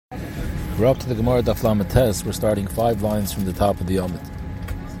We're up to the Gemara Daf Lamed Tes. We're starting 5 lines from the top of the Amud.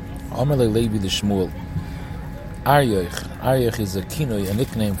 Amar Levi the Shmuel. Aryech is a kinoi, a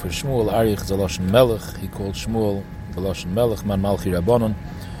nickname for Shmuel. Aryech is a lashon melech. He called Shmuel the lashon melech, man malchi rabbanon.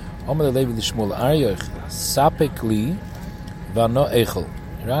 Amar Levi the Shmuel. Aryech sapek li vano echel.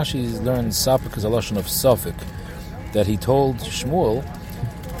 Rashi learns sapek is a lashon of Suffolk, that he told Shmuel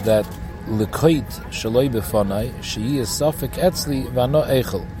that Lekoit shaloi befanai shehi is Suffolk etzli vano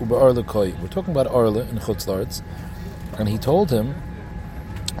echel ube'or lekoi. We're talking about Orla in Chutz La'aretz, and he told him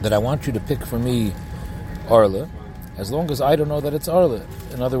that I want you to pick for me Orla, as long as I don't know that it's Orla.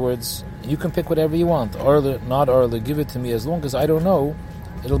 In other words, you can pick whatever you want, Orla, not Orla, give it to me. As long as I don't know,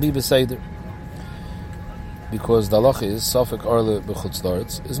 it'll be beseder. Because the halacha is Suffolk Orla b'Chutz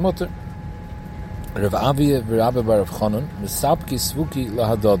La'aretz is mutter. Rav Aviyah v'Rabbi bar Rav Chanan misapki svuki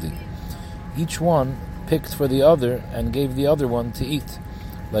lahadadi. Each one picked for the other and gave the other one to eat.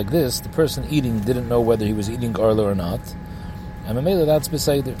 Like this, the person eating didn't know whether he was eating Orla or not. And Mamela, that's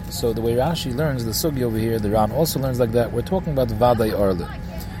beseder. So the way Rashi learns the sugi over here, the Ran also learns like that. We're talking about Vadei Orla.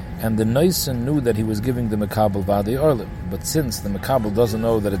 And the Noisen knew that he was giving the Mekabel Vadei Orla. But since the Mekabel doesn't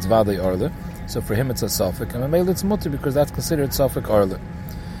know that it's Vadei Orla, so for him it's a Suffolk. And Mamela, it's mutter because that's considered Suffolk Orla.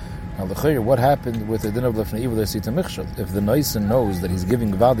 Now, what happened with the din of lefnei evil sita michshel? If the Noisen knows that he's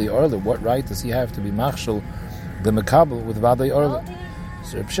giving Vadei Orla, what right does he have to be machshel the Mekabel with Vadei Orla?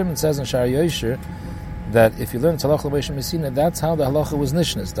 So Reb Shimon says in Shar Yosher that if you learn Tzalach L'Beishim Mesina, that's how the halacha was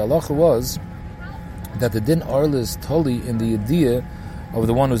nishnas. The halacha was that the din Orla is totally in the idea of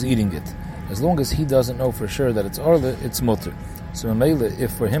the one who's eating it. As long as he doesn't know for sure that it's Orla, it's mutter. So Mamela,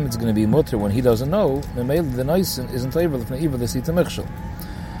 if for him it's going to be mutter when he doesn't know, Mamela the Noisen isn't able lefnei evil sita michshel.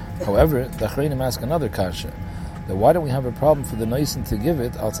 However, the Achreinim ask another kasha, that why don't we have a problem for the Noisen to give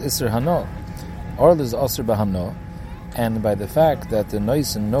it als Isser Hana? Orla is Asr B'Hana, and by the fact that the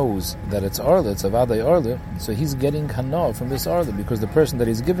Noisen knows that it's Orla, it's a Vadei Orla, so he's getting Hana from this Orla, because the person that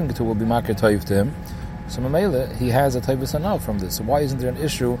he's giving it to will be Makir Toiv to him. So Mamela, he has a Toivus Hana from this. So why isn't there an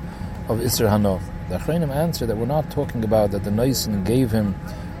issue of Isser Hana? The Achreinim answer that we're not talking about that the Noisen gave him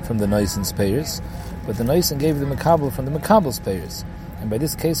from the Noisen's payers, but the Noisen gave the Mekabel from the Mekabel's payers. And by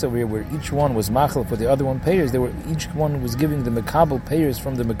this case over here, where each one was machal for the other one payers, each one was giving the Mekabel payers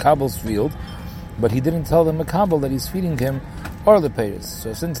from the Mekabel's field, but he didn't tell the Mekabel that he's feeding him Orla payers.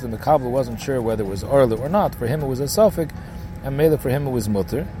 So since the Mekabel wasn't sure whether it was Orla or not, for him it was a Suffolk, and Mela for him it was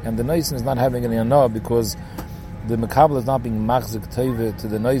mutter, and the Noisen is not having any Anah because the Mekabel is not being machzik teive to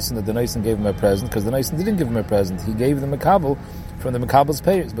the Noisen that the Noisen gave him a present, because the Noisen didn't give him a present. He gave the Mekabel from the Mekabel's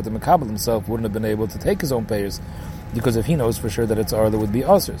payers, but the Mekabel himself wouldn't have been able to take his own payers, because if he knows for sure that it's Orla, would be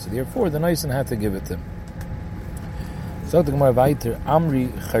Asr. So therefore, the Noisen had to give it to him. So the Gemara weiter, Amri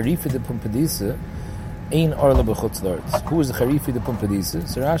Charifi de Pumpedise, Ein Orla b'Chutz La'aretz. Who was the Charifi de Pumpedise?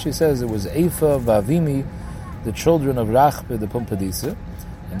 So Rashi says it was Eifa v'Avimi, the children of Rachbe de Pumpedise,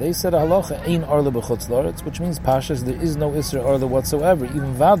 and they said a halacha Ein Orla b'Chutz La'aretz, which means Pashas, there is no Isra Orla whatsoever,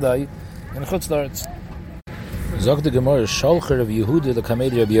 even Vadai in Chutz La'aretz. Zog the Gemara, Sholcher of Yehuda the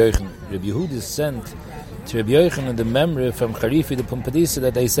Kamei Rabbi Yochanan. Rabbi Yehuda sent to Rabbi Yochanan the memory from Charifi the Pumpedise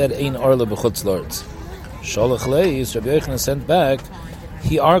that they said Ein Orla b'Chutz La'aretz. Sholach Leis, Rabbi Yochanan sent back,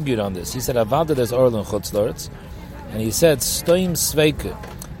 he argued on this. He said Avada there's Orla in Chutz La'aretz, and he said Stoim Sveike.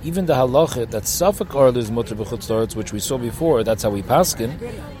 Even the halacha that Suffolk Orla is mutter b'Chutz La'aretz, which we saw before, that's how we paskin.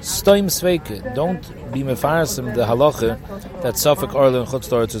 Stoim Sveike. Don't be mefarsim the halacha that Suffolk Orla in Chutz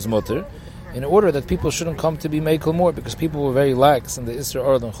La'aretz is mutter, in order that people shouldn't come to be mekel more, because people were very lax in the Isra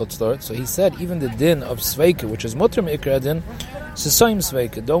Orla and Chutz La'aretz. So he said, even the din of Sveike, which is mutter me'ikra din, Sesoim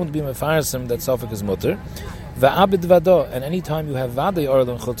Sveike, don't be mefarsim that Suffolk is mutter. Va'abid vado, and anytime you have Vadei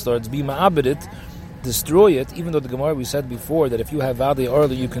Orla and Chutz La'aretz, be ma'abid it, destroy it, even though the Gemara we said before that if you have Vadei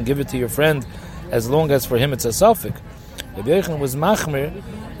Orla, you can give it to your friend, as long as for him it's a Suffolk. Rabbi Yochanan was machmir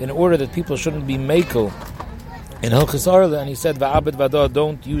in order that people shouldn't be mekel in Hilchis Orla, and he said, Va'abid vado,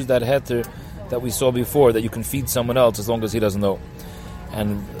 don't use that heter that we saw before, that you can feed someone else as long as he doesn't know.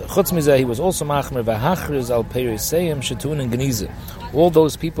 And Chutz Mizeh, he was also machmer, V'hachriz al Periseim Shetun and Genize. All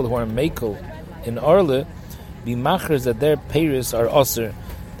those people who are mekel in Orla, be machriz that their peiris are osir.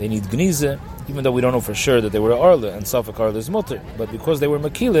 They need Genize, even though we don't know for sure that they were Orla, and Suffolk Orla is mutter. But because they were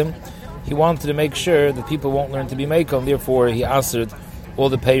Mekilim, he wanted to make sure that people won't learn to be mekel, and therefore he assered all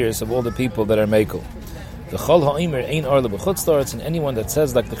the peiris of all the people that are mekel. The Chol Ha'imer Ein Orla b'Chutz La'aretz, and anyone that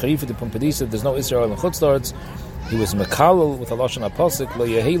says like the Charifi de Pumpedise, there's no Isra Orla in Chutz La'aretz, he was Mekalel with a Lashon HaPosek, Lo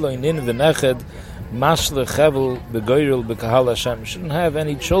Yehi Lo Nin V'Neched, Mashle Chevel B'Goyrel B'Kahal Hashem. Shouldn't have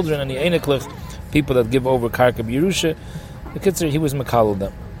any children, any Eineklich, people that give over Karka B'Yerusha. The Kitzur, he was Mekalel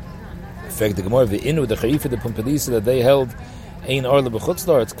them. In fact, the Gemara V'Inu, the Charifi de Pumpedise, that they held Ein Orle B'chutz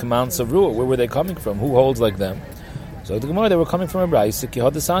La'aretz commands of Ruah. Where were they coming from? Who holds like them? So the Gemara, they were coming from a Braise, Ki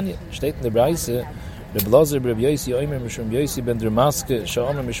Hadesanya. Steht in the Braise, Reb Lazar Reb Yosi Omer Mishum Yosi ben Dermaske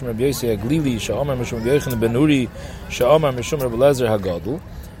Sha'omer Mishum Reb Yosi Haglili Sha'omer Mishum Yochanan ben Nuri Sha'omer Mishum Reb Lazar Hagadol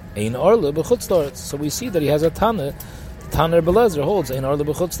Ein Orle B'chutz La'aretz. So we see that he has a Tana. Tana Reb Lazar holds Ein Orle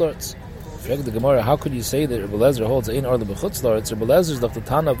B'chutz La'aretz. Frag the Gemara, how could you say that Reb Lazar holds Ein Orle B'chutz La'aretz? Reb Lazar is like the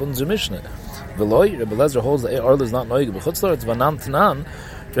Tana of unser Mishnah. V'loi, Reb Lazar holds that Ein Orle is not noig B'chutz La'aretz. V'nan Tanan,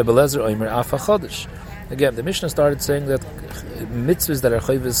 Reb Lazar Omer Afa Chodesh. Again, the Mishnah started saying that mitzvahs that are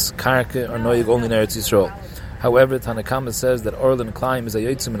chayvus karka are noyig only in Eretz Yisrael. However, Tanakama says that Orle and Klaim is a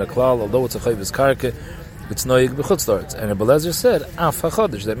yotzim and a klal, although it's a chayvus karka, it's noyig b'chutz la'aretz. And Rebbe Lezer said, af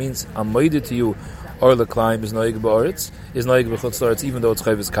hachodesh, that means I'm moided to you, Orle Klaim is noyig b'oretz, is noyig b'chutz la'aretz, even though it's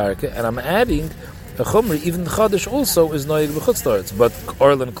chayvus karka, and I'm adding a chumri, even the chodesh also is noyig b'chutz la'aretz, but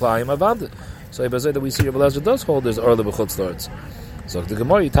Orle and Klaim avada. So Rebbe Lezer that we see Rebbe Lezer does hold there's Orle b'chutz la'aretz. So the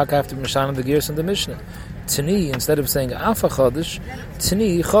Gemara, you talk after Mishan and the Gears and the Mishnah. Tani, instead of saying Afa Chodesh,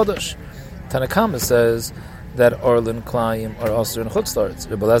 Tani Chodesh. Tanakama says that Orle and Klaim are Osir and Chutz La'aretz.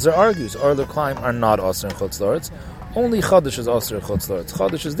 Rebbe Lezer argues Orle and Klaim are not Osir and Chutz La'aretz. Only Chodesh is Osir and Chutz La'aretz.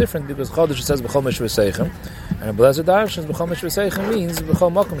 Chodesh is different because Chodesh says B'chol Mish V'seichem, and Rebbe Lezer Darshans B'chol Mish V'seichem means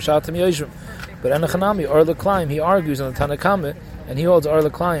B'chol Mokum Shatam Yeshvim. But Enochanami, Orle and Klaim, he argues on the Tanakama, and he holds Orle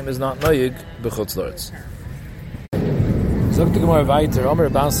and Klaim is not Noyig B'chutz La'aretz. Sagt die Gemara weiter, Omer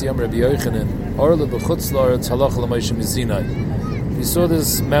Basi, Omer Rabbi Yochanan, Orle b'chutz la'aretz halacha l'Moshe Sinai. We saw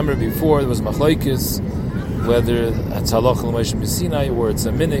this memory before, there was machlokes, whether it's halacha l'Moshe Sinai or it's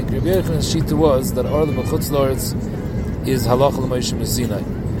a minik. Rabbi Yochanan's shita was that Orle b'chutz la'aretz is halacha l'Moshe Sinai.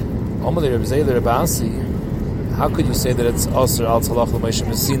 Omer Rabbi Zayler Rabasi, how could you say that it's Asr al halacha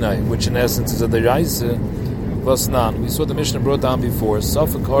l'Moshe Sinai, which in essence is a deraisa, was nan? We saw the Mishnah brought down before,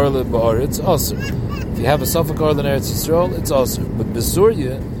 Safek Orle b'aretz Asr. If you have a Safek Orle in Eretz Yisrael, it's Asr. But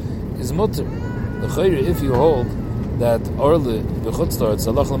Besurya is Mutter. If you hold that Orle b'chutz la'aretz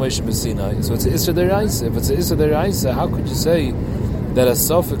halacha l'Moshe B'Sinai, so it's an Isra Deraisa. If it's an Isra Deraisa, how could you say that a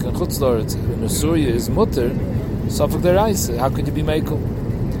Safek and chutz la'aretz in Besurya is Mutter, Safek Deraisa? How could you be Mekel?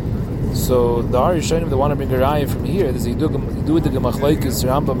 So the Arishonim that want to bring a raya from here, there's Yidu the Gemachloikis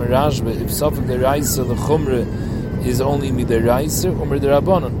Rambam and Rashba, if Safek Deraisa l'Chumre is only Mideraisa or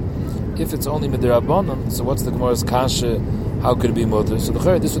Miderabanan. If it's only Miderabanan, so what's the Gemara's kasha? How could it be Mutter? So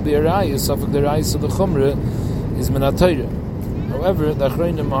this would be a raya, Safek Deraisa l'Chumre is Minatayra. However, the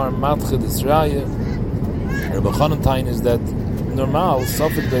Achreinim are Matche this raya. Rabbi Chanantain is that normal,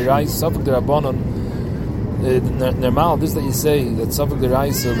 Safek Deraisa, Safek Derabanan, normal, this that you say that Safek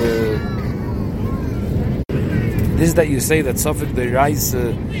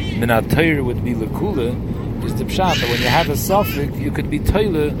Deraisa Minatayra would be Lekula, is the pshat that when you have a suffix, you could be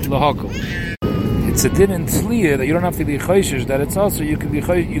toile lahakol. It's a din in tzliya that you don't have to be choishish that it's also you can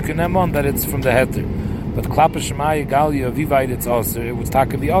emon that it's from the heter. But klapa shemaya galia vivayit it's also it would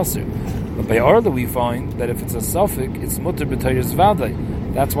taka be also. But by Orle we find that if it's a suffix, it's mutter b'tayris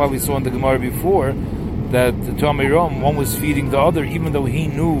vaday. That's why we saw in the Gemara before that the Tomirom one was feeding the other even though he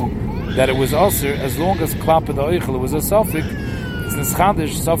knew that it was also as long as klapa the oichel was a suffix.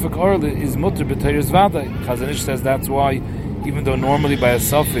 Nischadish Safek Orle is mutter b'tayris vaday. Chazanish says that's why, even though normally by a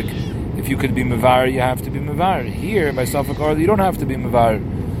Safek, if you could be mevar, you have to be mevar. Here by Safek Orle, you don't have to be mevar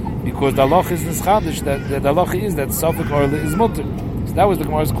because the halach is nischadish. That the halach is that Safek Orle is mutter. So that was the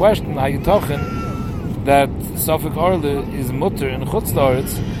Gemara's question. How you talking that Safek Orle is mutter in chutz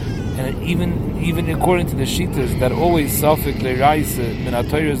la'aretz, and even according to the shitas that always Safek le'raisa min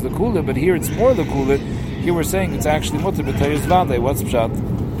atayr is the kula, but here it's more the kula. Here we're saying it's actually mutter b'tayris vaday. What's pshat?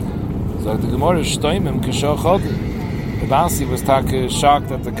 So the Gemara shtoimim k'shach chod. The Basi was shocked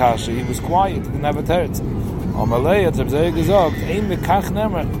at the kasha. He was quiet. He didn't have a teretz. Amalei at Rebzei gesagt, ein mekach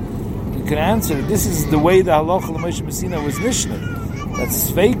nemer. You can answer. This is the way the halacha l'Moshe B'Sinai was nishna. That's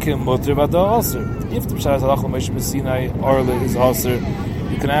sveikim mutter v'ada aser. If the pshat halacha l'Moshe B'Sinai Orle is aser,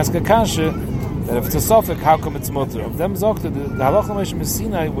 you can ask a kasha that if it's a suffix, how come it's mutter? Of them sagt the halacha l'Moshe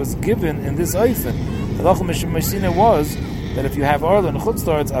B'Sinai was given in this oifen. The halacha l'Moshe B'Sinai was that if you have Orle and chutz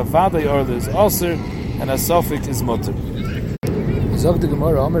la'aretz, a vaday Orle is aser and a suffix is mutter. Sagt the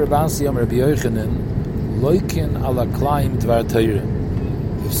Gemara, Omer Basi, Omer Rabbi Yochanan, loikin ala klaim dvar Torah.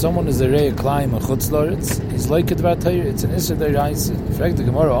 If someone is a rei klaim and chutz la'aretz, he's loikin dvar Torah. It's an isser deraisa. Frag the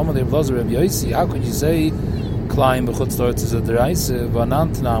Gemara, Omer Rabbi Lazar Rabbi Yosi, how could you say klaim and chutz la'aretz is a deraisa?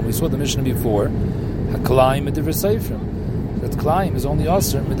 Vanantnam, we saw the Mishnah before, a klaim and divrei seifrim. That klaim is only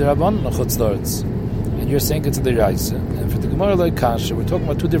aser midirabanan and chutz la'aretz. And you're saying it's a deraisa. And for the Gemara like kasha, we're talking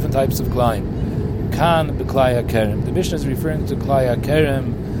about two different types of klaim. Kan b'klai hakerem. The Mishnah is referring to klai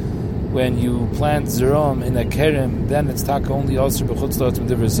hakerem when you plant zerom in a kerem, then it's taka only also b'chutz la'aretz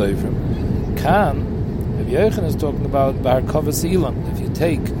b'divrei seifrim. Kan, Rabbi Yochanan is talking about bar kavas ilan. If you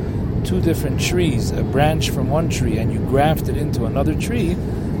take two different trees, a branch from one tree, and you graft it into another tree,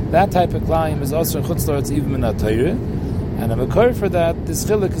 that type of klaim is also in chutz la'aretz even min ha-Torah. And a makor for that, this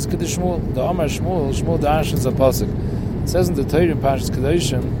chiluk is Kiddush Shmuel. The Amar Shmuel Da'ash is a pasuk. It says in the Torah in Parshas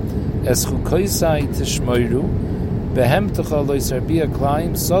קידושין, Es chukoisai tishmoiru, behemtecha lo yisarbia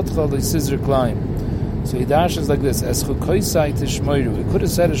klaim, sotcha lo yisizr klaim. So he dashes like this, Es chukoisai tishmoiru. It could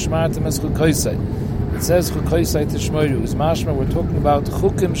have said Shmartim Es chukoisai. It says chukoisai tishmoiru. Is mashma, we're talking about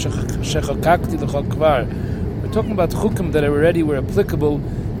chukim shechakakti l'chol kvar. We're talking about chukim that already were applicable,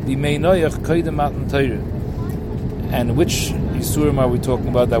 the meinoyach koidem matan Torah. And which Yisurim are we talking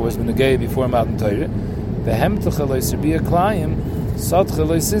about that was Menegei before Matan Torah? Behemtecha lo yisarbia klaim, sotcha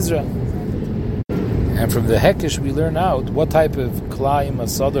lo yisizra. And from the Hekesh we learn out what type of klaim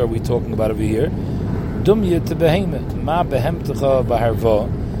asad are we talking about over here. Dumya to behemah, ma behemtecha b'harva.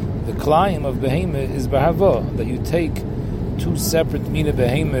 The klaim of behemah is b'harva, that you take two separate mina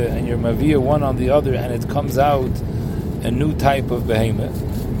behemah and you're mavia one on the other, and it comes out a new type of behemah.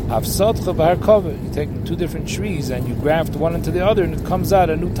 Avsotcha b'harkava, you take two different trees and you graft one into the other, and it comes out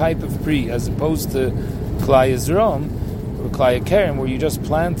a new type of pri, as opposed to klai zerom or klai kerem, where you're just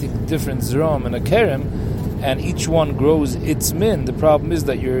planting different zerom in a kerem, and each one grows its min. The problem is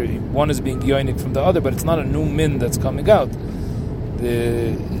that one is being yoinik from the other, but it's not a new min that's coming out.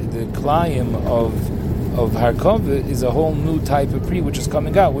 The klaim of harkava is a whole new type of pri which is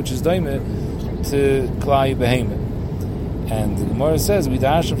coming out, which is daimeh to klai behemah. And the Gemara says, we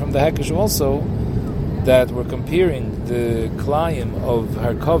dash from the Hekesh also, that we're comparing the Klayim of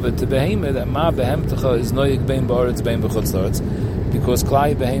Harkava to Behemah, that Ma Behemtecha is Noyig Bein Ba'aretz Bein B'chutz La'aretz, because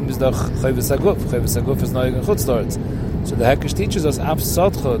Klai Behemah is the Chayvus Aguf. Chayvus Aguf is Noyig in Chutz La'aretz. So the Hekesh teaches us, Af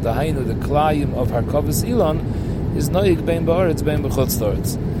Sotcha, the Hainu, the Klayim of Harkavas Ilan, is Noyig Bein Ba'aretz Bein B'chutz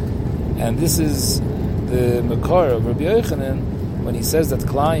La'aretz. And this is the Makar of Rabbi Yochanan, when he says that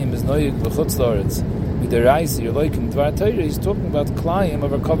Klayim is Noyig B'chutz La'aretz. He's talking about Klayim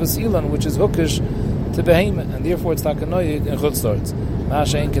of a Kavas Ilan, which is hookish to Behemah, and therefore it's takanoyig in Chutz La'aretz.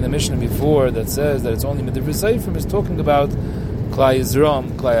 Mashenk in the Mishnah before that says that it's only Medivrei Seifrim is talking about Klai Zerom,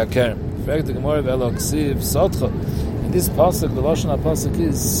 Klai Akerem. In this pasuk, the Lashon HaPasuk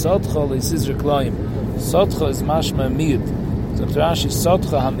is Sotcha le'sizr Klayim. Sotcha is mashma miyud. So Rashi Sotcha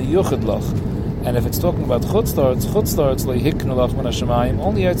hamiyuchad lach. And if it's talking about Chutz La'aretz le'hiknu lach min hashamayim,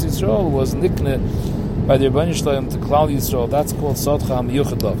 only Eretz Yisrael was nikne by the Rebbeinu Shloim to Klal Yisrael. That's called Sotcha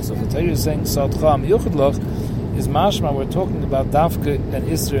HaMiyuchad Lach. So if the Torah is saying Sotcha HaMiyuchad Lach, is mashma, we're talking about Dafka and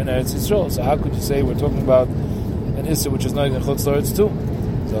Isra in Eretz Yisrael. So how could you say we're talking about an Isra which is not in Chutz La'aretz too?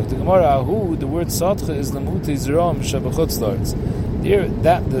 So the Gemara, the word Sotcha is Lamuti Zerom Shebechutz La'aretz. Here,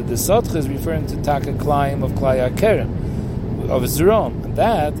 the Sotcha is referring to Taka Klayim of Klai Akerem, of Zerom. And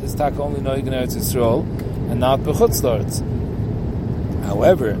that is Taka only Noig in Eretz Yisrael and not Bechutz La'aretz.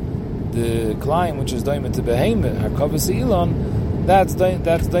 However, the Klayim which is daimah to Behemah, Harkavas Ilan, that's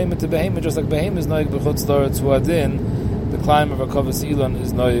daimah to Behemah, just like Behemah is Noig B'chutz La'aretz Huadin, the Klayim of Harkavas Ilan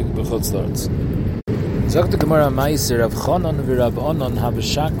is Noig B'chutz La'aretz. Zok the Gemara Meiser, Rav Chanan v'Rav Onan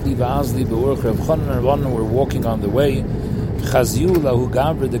habeshakli v'azli b'urch. Rav Chanan and Rav Onan were walking on the way. Chazyu lahu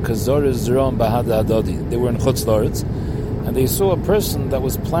gavre de kazorah zerom b'hada adadi. They were in Chutz La'aretz, and they saw a person that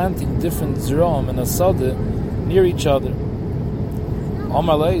was planting different zerom and asada near each other.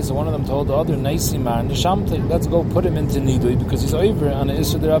 Amalei, so one of them told the other, Neisimar, Neshamte, let's go put him into Nidui, because he's over on the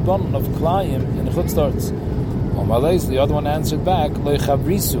Isra D'Rabbanan of Klayim in the Chutz La'aretz. Amalei, so the other one answered back, Lei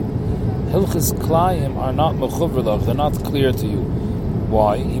Chavrisu, Hilchis Klayim are not mechuvrlach, they're not clear to you.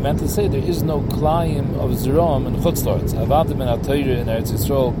 Why? He meant to say there is no Klayim of Zerom in Chutz La'aretz. Avadim in HaTorah in Eretz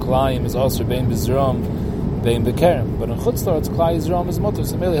Yisrael, Klayim is also Bein B'Zerom, Bein B'Kerem. But in Chutz La'aretz, Klai Zerom is mutter.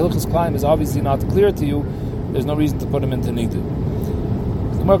 So Mele Hilchis Klayim is obviously not clear to you. There's no reason to put him into Nidui.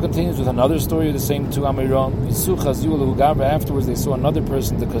 The Gemara continues with another story of the same two Amiram. Afterwards, they saw another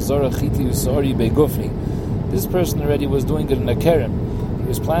person, the Kazora Chiti Usari Begufni. This person already was doing it in a kerem. He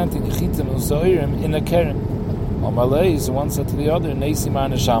was planting Chitim Usairim in a kerem. Amalei, so one said to the other, Neisimar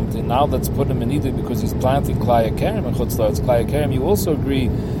Neshamti. Now let's put him in Nidui because he's planting Klai Kerem in Chutz La'aretz. Klai Kerem, you also agree,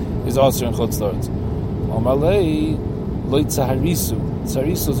 is also in Chutz La'aretz. Amalei, Loi Tzaharisu.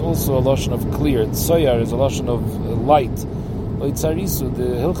 Tzaharisu is also a lashon of clear. Tzoyar is a lashon of light. The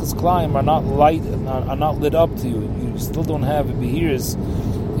Hilchas Klayim are not light, are not lit up to you. You still don't have behirs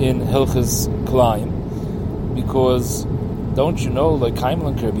in Hilchas Klayim, because don't you know, like Kaimel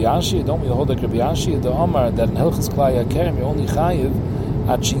and Rabbi Ashi, don't we hold like Rabbi Ashi, the Omar, that in Hilchas Klai Akerem you only chayiv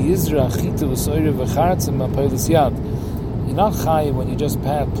at she yizra chitu v'soyre v'chartzim v'peilis yad. You're not chayiv when you just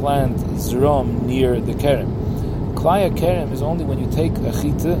plant zrom near the kerem. Klai kerem is only when you take a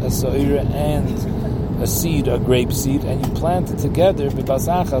chita, a sa'ira, and a seed, a grape seed, and you plant it together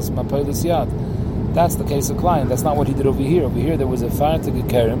b'basachas mapoilis yad. That's the case of Klai. That's not what he did over here. Over here there was a fartig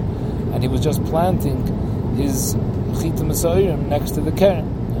kerem, and he was just planting his chita masa'ira next to the kerem.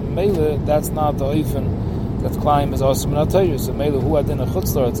 And Mele, that's not the oifen that Klai is also min ha-Torah. So Mele, who had in a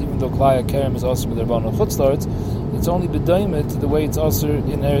chutzlaretz, even though Klai kerem is also min derbanan chutzlaretz, it's only b'daimet the way it's also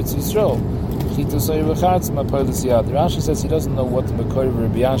in Eretz Yisrael. Rashi says he doesn't know what the Mekor of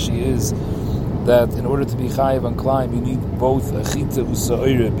Rabbi Yashi is, that in order to be chayiv on climb you need both a chita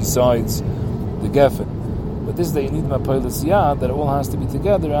u'sa'ira besides the geffen. But this day you need mapoilis yad, that it all has to be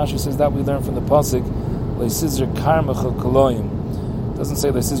together. Rashi says that we learn from the pasuk le'sizr karmecha koloim. It doesn't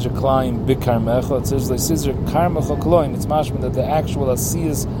say le'sizr klaim b'karmecha, it says le'sizr karmecha koloim. It's mashman that the actual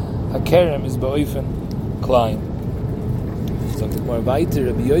asiyas hakerem is ba'oifen klaim. So the more weiter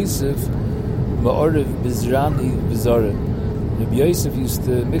Rabbi Yosef ma'orev bizrani v'zorah. Rabbi Yosef used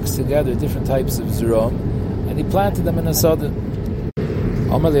to mix together different types of zerom, and he planted them in a soda.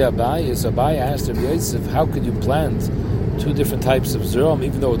 Amalei Abaye, so Abaye asked Rabbi Yosef, how could you plant two different types of zerom,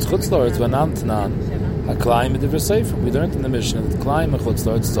 even though it's chutzlar, it's vanantanan, haklayim and sefer. We learned in the Mishnah that klayim and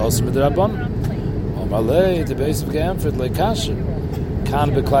chutzlar, it's also midrabban. Amalei, the base of Ge'emfred, leikasher,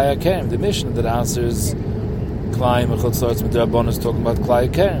 kan beklaya kerem. The Mishnah that answers Klai and Chutzlaretz Midrabban is talking about Klai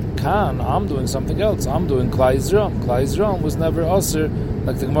Kerem. Kan, I'm doing something else. I'm doing Klai Zrom. Klai Zrom was never Aser,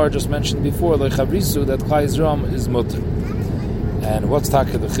 like the Gemara just mentioned before, like Chabrisu, that Klai Zrom is Mutter. And what's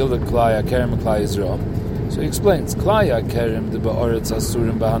Taka the Childa Klai Kerem and Klai Zrom? So he explains, Klai Kerem, the Ba'aretz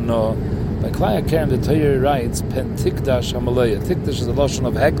Asurim Bahano. By Klai Kerem, the Torah writes, Pen Tikdash Hamalaya. Tikdash is a lotion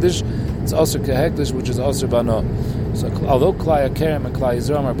of Hekdish. It's also Kehekdish, which is Aser Bahano. So although Klai Kerem and Klai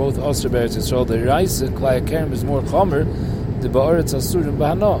Zrom are both Aser Beretz Yisrael, the Reise, Klai Kerem is more Chomer, the Ba'aretz Asurim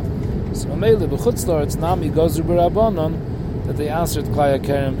Bahano. So Mamele, B'chutzlaretz Nami Gozu B'Rabbanon, that they answered Klai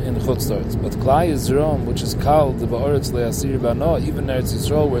Kerem in Chutzlaretz. But Klai Zrom, which is called the Ba'aretz Le'asir Bahano, even Eretz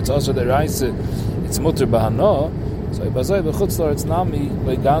Yisrael, where it's also the Reise, it's Mutter Bahano, so Ibazoi B'chutzlaretz Nami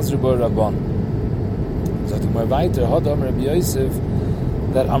Le'gazru B'Rabban. So the more weiter, Hodam Rabbi Yosef,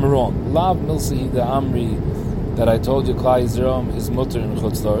 that I'm wrong. Lav Milsi the Amri, that I told you Klai Zrom is mutter in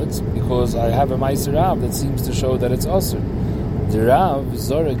Chutzlaretz, because I have a Meiser Rav that seems to show that it's Aser. The Rav,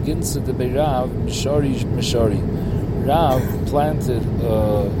 Zora Ginsa de Beirav, Mishori. Rav planted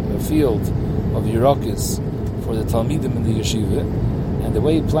a field of Yerokis for the Talmidim in the yeshiva, and the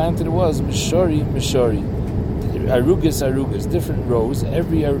way he planted it was Mishori. Arugas, different rows.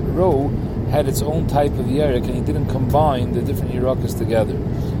 Every row had its own type of Yerek, and he didn't combine the different Yerokis together.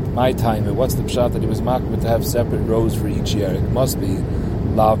 My time, what's the pshat that he was makbid to have separate rows for each yerek? Must be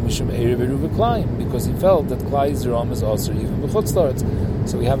lav mishum erev eruv Klai, because he felt that Klai Zrom is also even b'chutzlaretz.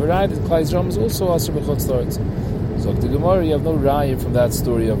 So we have a raya that Klai Zrom is also also b'chutzlaretz. So the Gemara, you have no raya from that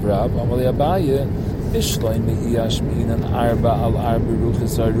story of Rav. Amalei Abaye, ishloim me'iyash mi'inan arba al arba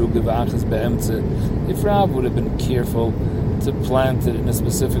ruchis aruga v'achis be'emtze. If Rav would have been careful to plant it in a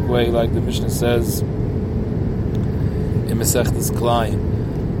specific way, like the Mishnah says in Mesechta Klai,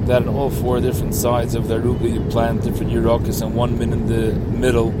 that on all four different sides of the aruga you plant different Yerokis and one min in the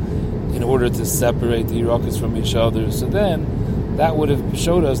middle in order to separate the Yerokis from each other. So then that would have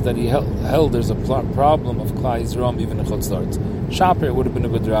showed us that he held there's a problem of Klai Zrom even in Chutzlaretz. Shaper would have been a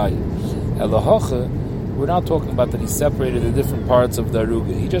good raya. Elahocha, we're not talking about that he separated the different parts of the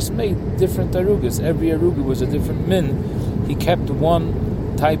aruga. He just made different arugas. Every aruga was a different min. He kept one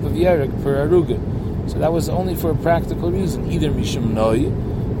type of yerek per aruga. So that was only for a practical reason. Either mishum noi,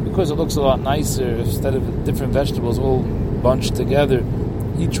 because it looks a lot nicer instead of different vegetables all bunched together,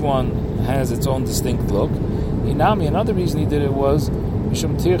 each one has its own distinct look. Inami, another reason he did it was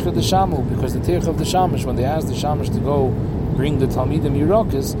mishum tircha de shamu, because the tircha of the shamish, when they asked the shamish to go bring the talmidim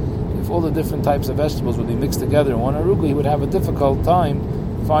yerokis, if all the different types of vegetables would be mixed together in one aruga, he would have a difficult time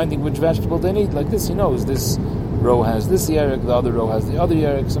finding which vegetable they need. Like this, he knows this row has this yerek, the other row has the other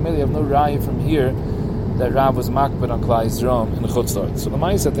yerek, so maybe you have no raya from here that Rav was makbid on Klai Zrom in the Chutzlaretz. So the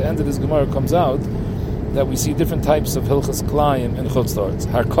Ma'is at the end of this Gemara comes out that we see different types of Hilchas Klayim in Chutzlaretz.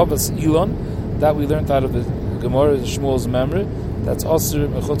 Harkovas Ilon, that we learned out of the Gemara, the Shmuel's memory, that's Aser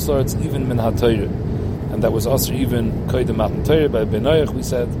in Chutzlaretz even min ha-Torah. And that was Aser even Koydem Matan Torah by Benoach, we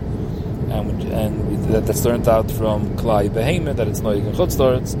said. And that's learned out from Klai Behemoth, that it's Noig in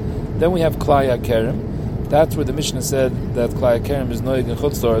Chutzlaretz. Then we have Klai HaKerem. That's where the Mishnah said that Klai HaKerem is Noig in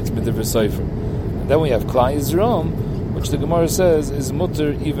Chutzlaretz with the Sefer. Then we have Klai Zrom, which the Gemara says is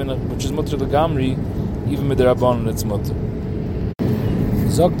mutter, which is mutter legamri, even with the Rabbanon it's mutter.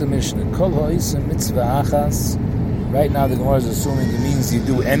 Zog the Mishnah, Kol ha'isa mitzvah achas, Right now the Gemara is assuming it means you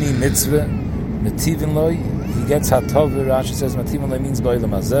do any mitzvah, metivin loy, he gets hatov, Rashi says metivin loy means ba'olam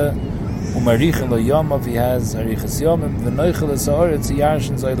hazeh, umarichin lo yamav, he has harichas yomim, v'noichel ha'sa'oretz, he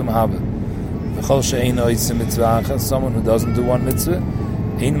yarshin zaylam haba. V'chol she'ein oisim mitzvah achas, someone who doesn't do one mitzvah,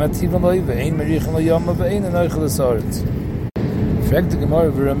 ein metivin loy, ve'ein marichin lo yamav, ve'ein anoichel ha'sa'oretz. Frag the Gemara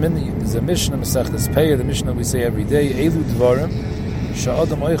v'ramini, there's a Mishnah, Mesechta Peah, the Mishnah we say every day, Elu dvarim,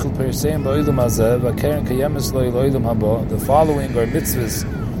 sha'adam oichel perseim ba'olam hazeh, v'keren kayemes loy lo'olam haba. The following are mitzvahs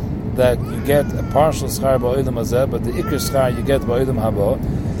that you get a partial schar ba'olam hazeh, but the ikr schar you get ba'olam haba.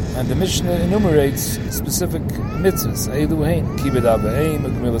 And the Mishnah enumerates specific mitzvahs. Elu hein, kibed ava'im,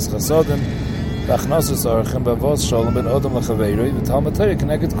 gemilas chasodim, v'achnasus archim, b'avos shalom, ben odom l'chaveiroi, v'talmud Torah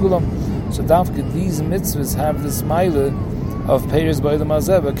connected kulam. So dafka, these mitzvahs have this mile of payers ba'olam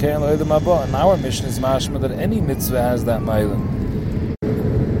hazeh, v'keren lo'olam haba. And our mission is mashma that any mitzvah has that mile.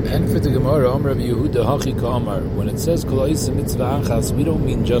 And for the Gemara, Amar Rabbi Yehuda Hachi Ka'amar, when it says Kol Ha'isa Mitzvah Achas, we don't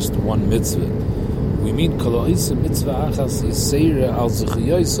mean just one mitzvah. We mean Kol Ha'isa Mitzvah Achas Yiseira Al Zechi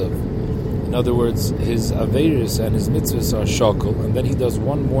Yosef. In other words, his Aveiros and his mitzvahs are shakal, and then he does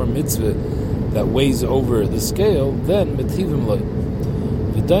one more mitzvah that weighs over the scale, then Metivim Loi.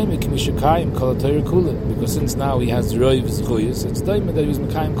 V'daimik Mishakayim Kol HaTorah Kula, because since now he has Roiv Zechuyos, it's daimik that he was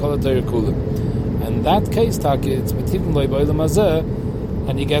Mekayim Kol HaTorah Kula. And in that case, Taki, it's Metivim Loi Ba'olam Hazeh,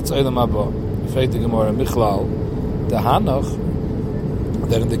 and he gets Olam Haba. Fragt the Gemara, Michlal, the Hanoch,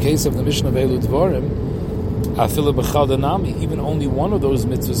 that in the case of the Mishnah of Elu Dvarim, Afilu B'chal Danami, even only one of those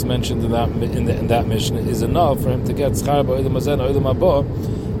mitzvahs mentioned in that Mishnah is enough for him to get Schar Ba'olam Hazeh and Olam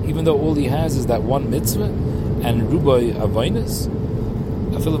Haba, even though all he has is that one mitzvah and Rubai Avainas.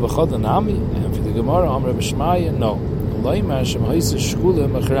 Afilu B'chal Danami, and for the Gemara, Amr B'Shmaya, no. By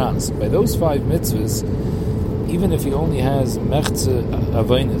those 5 mitzvahs, even if he only has mechze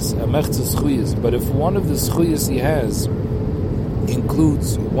avainis, a mechze schuyas, but if one of the schuyas he has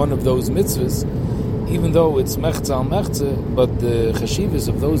includes one of those mitzvahs, even though it's mechze al mechze, but the chashivas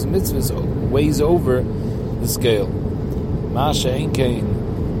of those mitzvahs weighs over the scale. Masha ein kain.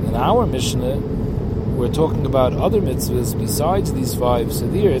 In our Mishnah, we're talking about other mitzvahs besides these 5. So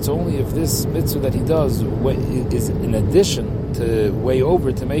there, it's only if this mitzvah that he does is in addition to weigh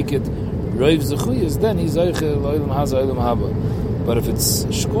over to make it Roiv Zechuyos, then he's Zoiche L'olam Hazeh Olam Haba. But if it's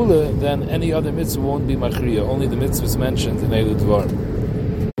Shkula, then any other mitzvah won't be Machriya, only the mitzvahs mentioned in Elu Dvarim.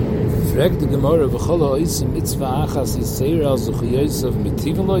 Frag the Gemara, V'chol ha'osim mitzvah achas yiseir al Zechuyos of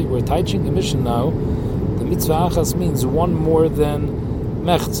Metivin Loi. We're teaching the mission now. The mitzvah achas means one more than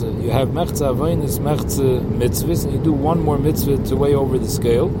mechze. You have mechze avainis, mechze mitzvahs, and you do one more mitzvah to weigh over the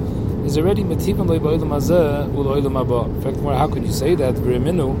scale. Is already Metivin Loi ba'olam hazeh u'lo'olam haba. In fact, how could you say that?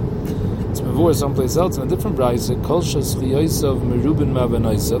 V'riminu, it's before someplace else in a different brayse. Kol she'schuyosov merubin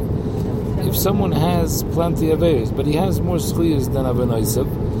ma'avanosav. If someone has plenty of heirs, but he has more schuyos than avanosav,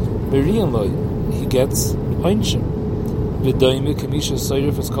 berian loy, he gets oinshim. V'daime kamisha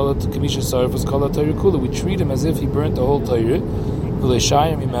sarif is called Torah kula. We treat him as if he burnt the whole Torah.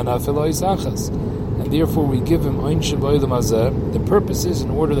 V'leishayim imena afilo isachas, and therefore we give him oinshim ba'olam hazeh. The purpose is in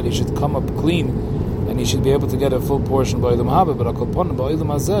order that he should come up clean and he should be able to get a full portion ba'olam haba. But akoponim ba'olam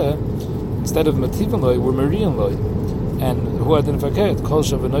hazeh, instead of Metivin Loi, we're Marian Loi. And who identified Kol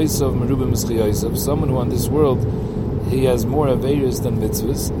Shavanoisav Merubim Mischayosav, someone who on this world he has more Aveiros than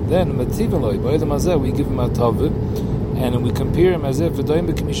mitzvahs, then Metivin Loi, Ba'olam Hazeh, we give him a Tavah, and we compare him as if we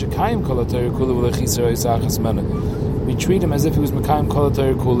treat him as if he was Mekayim Kol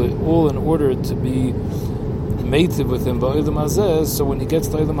HaTorah Kula, all in order to be mative with him Ba'olam Hazeh. So when he gets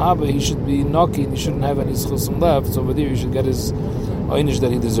to Olam Haba, he should be Naki, and he shouldn't have any Schusim left. So over there, he should get his Einish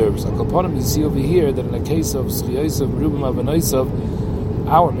that he deserves. You see over here that in the case of Schiyosov, Merubim Avanosav,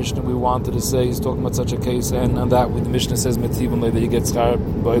 our Mishnah we wanted to say is talking about such a case, and on that the Mishnah says Metivin Loi that he gets Schar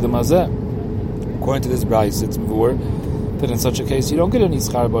Ba'olam Hazeh. According to this brayse, it's more that in such a case you don't get any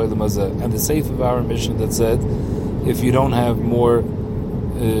Schar Ba'olam Hazeh. And the safe of our Mishnah that said if you don't have more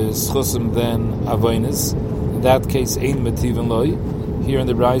Schusim than Avainis, in that case ain't Metivin Loi. Here in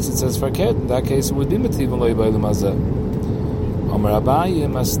the brayse it says Farket. In that case it would be Metivin Loi Ba'olam Hazeh. When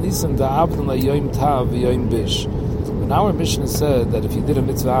our Mishnah said that if you did a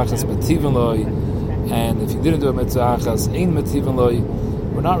mitzvah achas Metivin Loi, and if you didn't do a mitzvah achas ein Metivin Loi,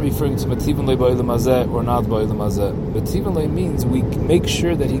 we're not referring to Metivin Loi ba'olam hazeh or not ba'olam hazeh. Metivin Loi means we make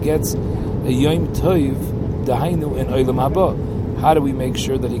sure that he gets a Yom Tov dahainu in Olam Haba. How do we make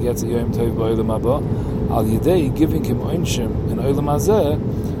sure that he gets a Yom Tov ba'olam haba? Al Yidei, giving him oinshim in Olam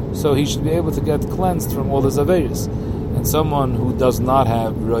Hazeh, so he should be able to get cleansed from all his Aveiros. And someone who does not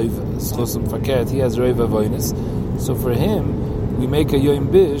have Roiv Schusim Faket, he has Roiv Avonis. So for him, we make a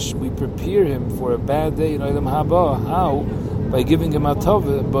Yom Bish, we prepare him for a bad day in Olam Haba. How? By giving him a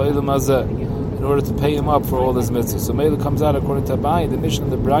Tova ba'Olam Hazeh, in order to pay him up for all his mitzvahs. So Mela comes out according to Abai, the Mishnah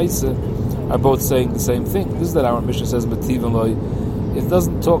and the Brisa are both saying the same thing. This is that our Mishnah says Mativin Loi. It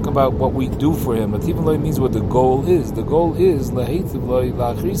doesn't talk about what we do for him. Mativin Loi means what the goal is. The goal is Laheitiv Loi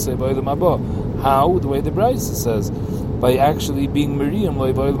La'achrisei ba'Olam Haba. How? The way the Brisa says, by actually being Miriam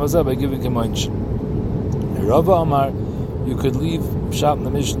Loi ba'Olam Hazeh, by giving him Einsh. Rava Amar, you could leave Pshat in the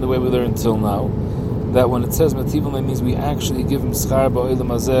Mishnah the way we learned until now, that when it says Mativin Loi means we actually give him Schar ba'Olam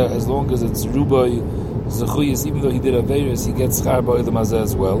Hazeh, as long as it's Rubai Zechuyas, even though he did Averis, he gets Schar ba'Olam Hazeh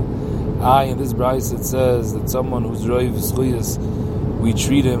as well. In this Brisa it says that someone who's Roiv Zechuyas, we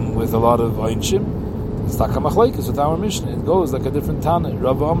treat him with a lot of Einshim. It's like a machlekes with our Mishnah. It goes like a different Tana.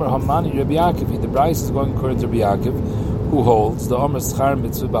 Rav Omer Hamani Rabbi Yaakov. The Brisa is going according to Rabbi Yaakov, who holds the Omer Schar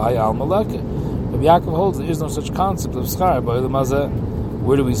Mitzvah B'Hai Al Malaka. Rabbi Yaakov holds there is no such concept of Schar ba'Olam Hazeh.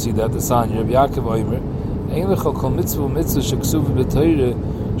 Where do we see that? The sign Rabbi Yaakov Omer Ein Lechol Kol Mitzvah Mitzvah Sheksuv B'Torah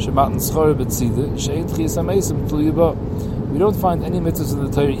Shematan Schar B'Tzida She'ein Tchias HaMeisim Tluya Ba. We don't find any mitzvahs in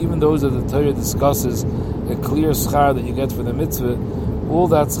the Torah, even those that the Torah discusses a clear schar that you get for the mitzvah. All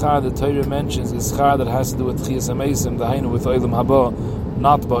that schar the Torah mentions is schar that has to do with Tchias HaMeisim, the Hainu with Olam Haba,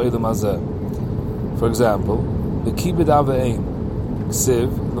 not ba'Olam Hazeh. For example, the Kibud Avein,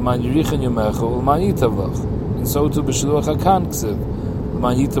 Ksiv, L'man Yirichin Yomecha, L'man Yitavlach. And so too B'Shiluach HaKan Ksiv,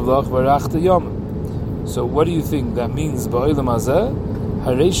 L'man Yitavlach V'Rachta Yom. So what do you think that means ba'Olam Hazeh? If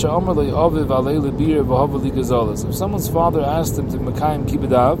someone's father asked him to Mekayim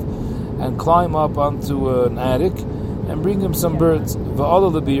Kibbutav and climb up onto an attic and bring him some birds,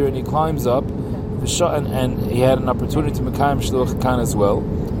 and he climbs up, and he had an opportunity to Mekayim Shluch Kan as well.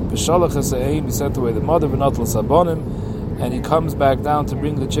 He sent away the mother, and he comes back down to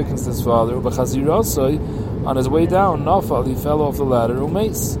bring the chickens to his father. On his way down, Nafal, he fell off the ladder,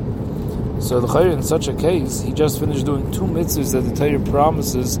 umeis. So the Chayr, in such a case, he just finished doing two mitzvahs that the Torah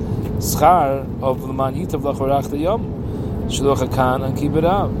promises schar of L'man Yitavlach V'Rachta Yom, Shluch HaKan and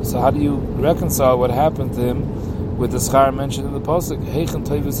Kibbutav. So how do you reconcile what happened to him with the schar mentioned in the pasuk? Heichen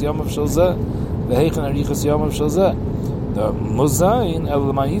Toivus Yomav Shel Zeh, V'Heichen Arichas Yomav Shel Zeh. The Mozayin El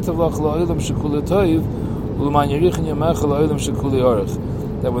L'man Yitavlach La'olam Shekule Toiv, L'man Yirichin Yomecha La'olam Shekule Orech.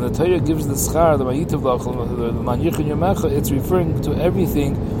 That when the Torah gives the schar, L'man Yitavlach L'man Yirichin Yomecha, it's referring to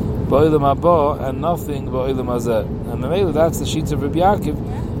everything ba'Olam Haba and nothing ba'Olam Hazeh. And Mamela, that's the sheet of Rabbi Yaakov,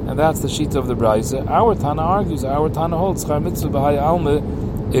 and that's the sheet of the Brisa. Our Tana argues, our Tana holds Schar Mitzvah B'Hai Alme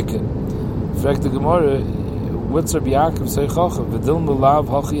Ikke. Fragt the Gemara, what's Rabbi Yaakov say Chacham? V'dil Mulav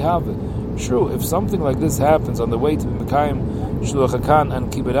Hachi Have. True, if something like this happens on the way to Mekayim Shluch HaKan and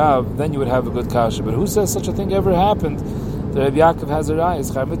Kibbutav, then you would have a good kasha. But who says such a thing ever happened? The Rabbi Yaakov has a raya,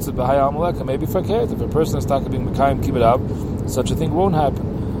 Schar Mitzvah B'Hai Alme Ikke. Maybe forget, if a person is talking about Mekayim Kibbutav, such a thing won't happen.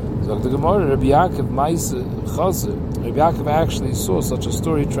 So the Gemara, Rabbi Yaakov Maise Chazer, Rabbi Yaakov actually saw such a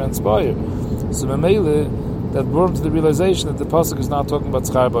story transpire. So Mamele, that brought him to the realization that the pasuk is not talking about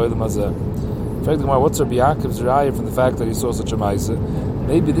Schar ba'Olam Hazeh. In fact, the Gemara, what's Rabbi Yaakov's raya from the fact that he saw such a Maise?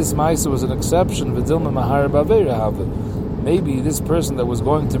 Maybe this Maise was an exception. V'dilma mahar b'aveira have. Maybe this person that was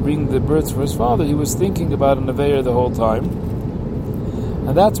going to bring the birds for his father, he was thinking about an aveira the whole time,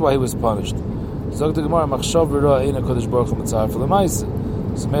 and that's why he was punished. So the Gemara, Machshav v'ra eina kodesh baruch hu mitzar for the Maise.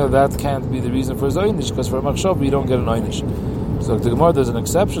 So maybe that can't be the reason for his oynish, because for a machshav you don't get an oynish. So the Gemara, there's an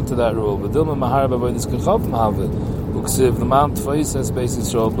exception to that rule. V'dilma mahar b'avodas kechav mahave uksiv the mount tfais says Beis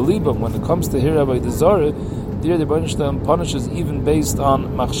Yisrael believim. When it comes to here avodas zara, there the Rebbeinu Shalom punishes even based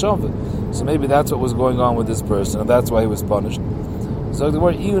on machshav. So maybe that's what was going on with this person, and that's why he was punished. So the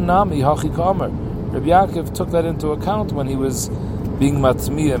Gemara, iunami hachi kamer. Rabbi Yaakov took that into account when he was being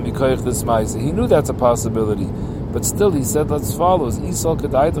matmiya mikoich this ma'ase. He knew that's a possibility. But still, he said, let's follow. If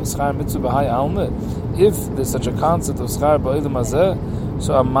there's such a concept of schar ba'Olam Hazeh,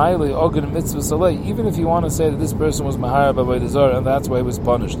 so a maile ogen mitzvah saleh, even if you want to say that this person was mahar b'avodah zarah and that's why he was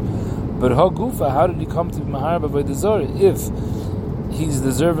punished. But hagufa, how did he come to be mahar b'avodah zarah? If he's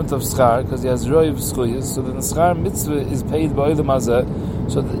deserving of schar, because he has roiv schuyas, so then the schar mitzvah is paid ba'Olam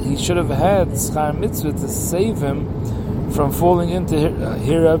Hazeh, so that he should have had schar mitzvah to save him from falling into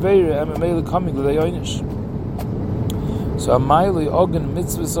hiraveira and mamele coming to the yoinish. So Amaili Ogan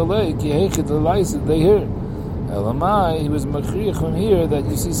Mitzvah Saleh Ki Heichid L'Laisid they hear. Elamai, he was machriach from here that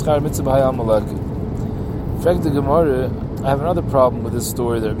you see Schar Mitzvah B'Hai Al Malaka. In fact, the Gemara, I have another problem with this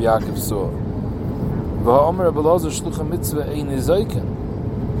story that Rabbi Yaakov saw. V'ha'omer Rabbi Elazar Shlucha Mitzvah Ein Nizayken.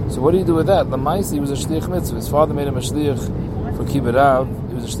 So what do you do with that? L'maisi, he was a Shliach Mitzvah. His father made him a Shliach for Kibbutav.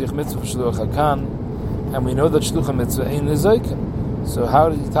 He was a Shliach Mitzvah for Shluch HaKan. And we know that Shlucha Mitzvah Ein Nizayken. So how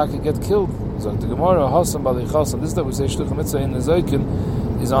did Yitaka get killed? So the Gemara, Hasan Bali Chasan, this that we say Shluch Mitzvah in the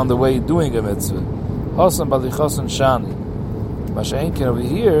Zoykin is on the way doing a mitzvah. Hasan Bali Chasan Shani. Masha'inkin over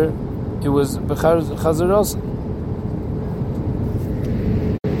here, it was Chazaros.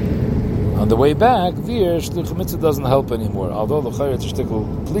 On the way back, there, Shluch Mitzvah doesn't help anymore. Although the Chayr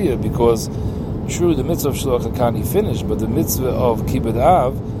Tishtikl clear, because true, the mitzvah of Shluch HaKan he finished, but the mitzvah of Kibbud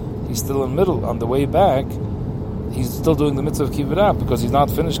Av, he's still in the middle. On the way back, he's still doing the mitzvah of Kibbud Av, because he's not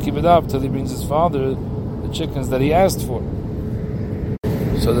finished Kibbud Av till he brings his father the chickens that he asked for.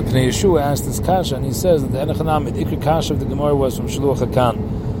 So the Pnei Yeshua asked this kasha, and he says that the Enechanam, the Ikr kasha of the Gemara was from Shluch HaKan.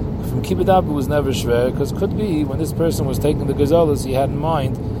 From Kibbud Av it was never shver, because could be when this person was taking the gazalas, he had in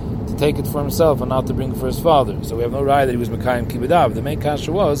mind to take it for himself and not to bring it for his father. So we have no right that he was Mekayim Kibbud Av. The main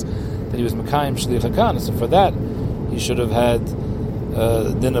kasha was that he was Mekayim Shluch HaKan. So for that, he should have had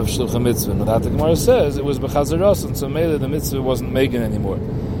din of Shluch HaMitzvah. And that the Gemara says, it was B'chazaros, and so maybe the mitzvah wasn't Megan anymore.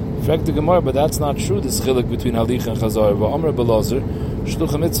 Fact the Gemara, but that's not true, this chiluk between Halich and Chazar. V'Amr Belazar, Shluch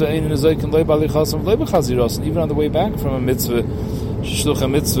HaMitzvah ein in Zoykin loy b'Ali Chasam loy b'Chaziros. And even on the way back from a mitzvah, Shluch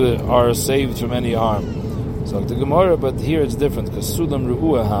HaMitzvah are saved from any harm. So the Gemara, but here it's different, because Sulam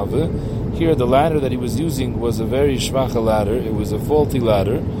Ru'ua Have, here the ladder that he was using was a very shvacha ladder, it was a faulty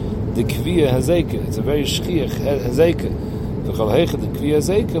ladder, the Kviya Hazeka, it's a very shchiach Hazeka. The Chalhecha, the Kviya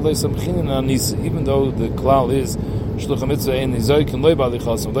Hazeka, loy samchinin anisa, even though the klal is Shluch HaMitzvah ein Zoykin loy b'Ali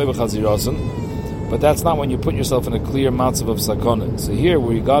Chasam loy b'Chazirosan, but that's not when you put yourself in a clear matzav of sakona. So here,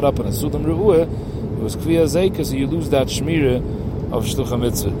 where you got up in a Sulam Ru'ua, it was Kviya Hazeka, so you lose that shmira of Shluch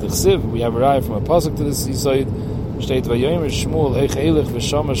HaMitzvah. The Chsiv, we have a raya from a pasuk to this side, state Vayomer Shmuel Eich Eilich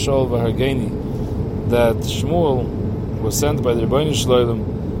V'Shama Shol V'Hargeni, that Shmuel was sent by the Rebbeinu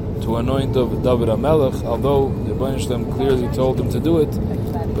Shloim to anoint David HaMelech, although the Rebbeinu Shloim clearly told him to do it,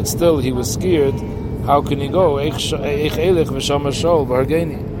 but still he was scared. How can he go? Eich Eilich V'Shama Shol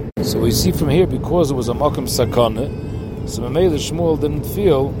V'Hargeni. So we see from here, because it was a Makam Sakana, so Mamela Shmuel didn't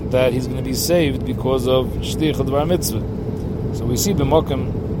feel that he's going to be saved because of Shliach Dvar Mitzvah. So we see b'mokim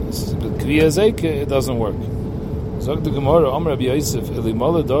Kviya Hazeka, it doesn't work. Zog the Gemara, Amr Rabbi Yosef,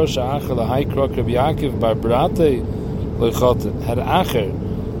 Elimala Dor Sha'achar L'Hai Krok Rabbi Yaakov Bar Brate Loichote. Had Acher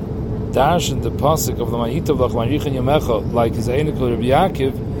dash in the pasuk of the Ma'itav Lach Marichin Yamecha, like his Einikul Rabbi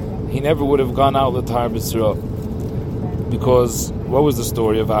Yaakov, he never would have gone out L'Tar B'Tzra. Because what was the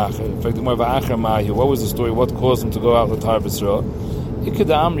story of Acher? In fact, the Gemara of Acher Mahi, what was the story? What caused him to go out L'Tar B'Tzra?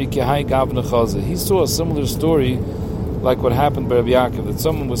 He saw a similar story like what happened by Rabbi Yaakov, that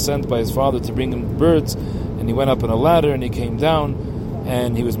someone was sent by his father to bring him birds, and he went up on a ladder, and he came down,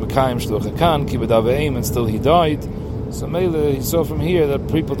 and he was Mekayim Shluch HaKan, Kibbud Av, and still he died. So Mele, he saw from here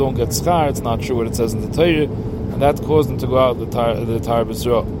that people don't get schar, it's not true what it says in the Torah, and that caused him to go out the Tar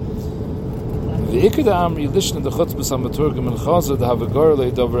B'Zra. The Ikad Amri, Lishna, the Chutzpah Samaturgim, and Chazar, the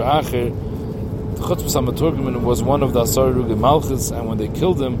Havagorle, Dover Acher, the Chutzpah Samaturgim was one of the Asar Ruge Malchus, and when they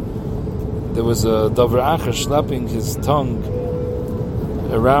killed him, there was a Dover Acher slapping his tongue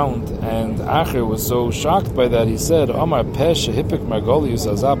around, and Acher was so shocked by that, he said, Omar Peh Shehipik Margolius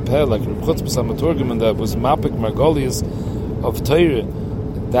Azab Peh, like Reb Chutzpah Samaturgim, that was Mapik Margolius of Torah.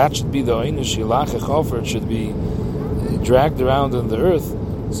 That should be the Einish Yilachech offer, it should be dragged around in the earth.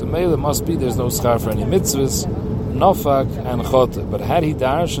 So Mele must be, there's no schar for any mitzvahs, Nofak and Chote. But had he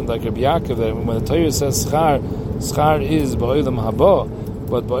darshan like Rabbi Yaakov, that when the Torah says schar is Ba'olam Haba,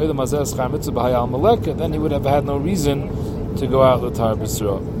 but Ba'olam Hazeh schar mitzvah b'hayal Maleka, then he would have had no reason to go out L'Tar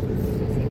B'Tzra.